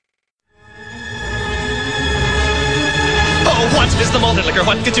the malted liquor?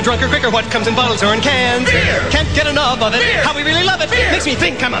 What gets you drunker quicker? What comes in bottles or in cans? Beer! Can't get enough of it. Beer! How we really love it. Beer! Makes me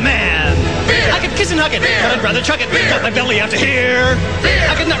think I'm a man. Beer! I could kiss and hug it, Beer! but I'd rather chug it. Beer! Got my belly out to here. Beer!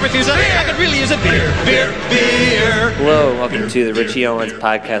 I could not refuse it. Beer! I could really use a beer. Beer, beer. Hello, and welcome to the Richie Owens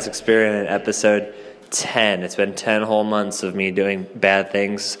Podcast Experiment, episode 10. It's been 10 whole months of me doing bad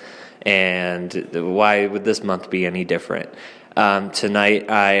things, and why would this month be any different? Tonight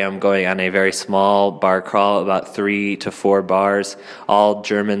I am going on a very small bar crawl, about 3 to 4 bars, all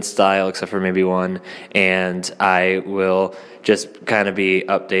German style except for maybe one, and I will just kind of be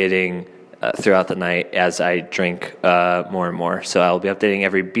updating throughout the night as I drink more and more. So I'll be updating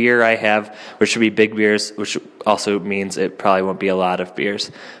every beer I have, which should be big beers, which also means it probably won't be a lot of beers,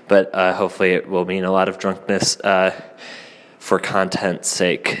 but hopefully it will mean a lot of drunkenness for content's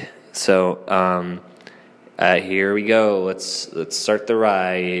sake. So here we go. Let's start the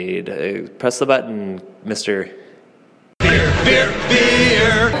ride. Press the button, Mr. Beer, beer,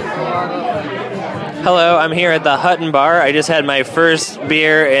 beer. Hello, I'm here at the Hutton Bar. I just had my first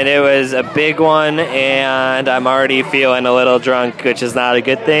beer, and it was a big one, and I'm already feeling a little drunk, which is not a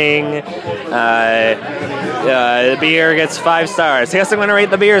good thing. The beer gets 5 stars. I guess I'm going to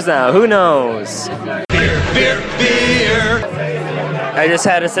rate the beers now. Who knows? Beer, beer, beer. I just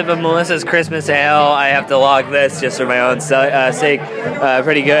had a sip of Melissa's Christmas Ale. I have to log this just for my own sake.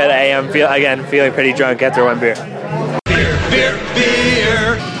 Pretty good. I am, feeling pretty drunk after one beer. Beer, beer,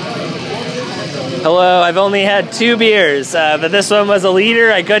 beer. Hello, I've only had 2 beers, but this one was a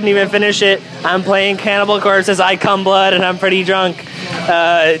liter. I couldn't even finish it. I'm playing Cannibal Corpse's I Come Blood, and I'm pretty drunk.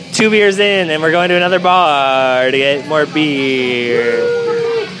 2 beers in, and we're going to another bar to get more beer.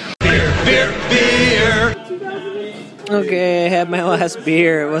 Beer, beer, beer. Okay, I had my last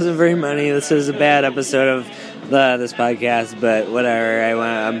beer. It wasn't very many. This is a bad episode of this podcast, but whatever.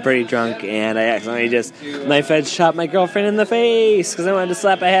 I'm pretty drunk, and I accidentally just knife-edge shot my girlfriend in the face because I wanted to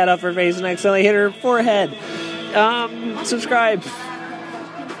slap a hat off her face and accidentally hit her forehead. Subscribe.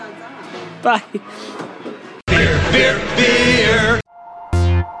 Bye. Beer, beer, beer.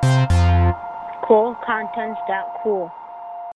 Cool contents.cool.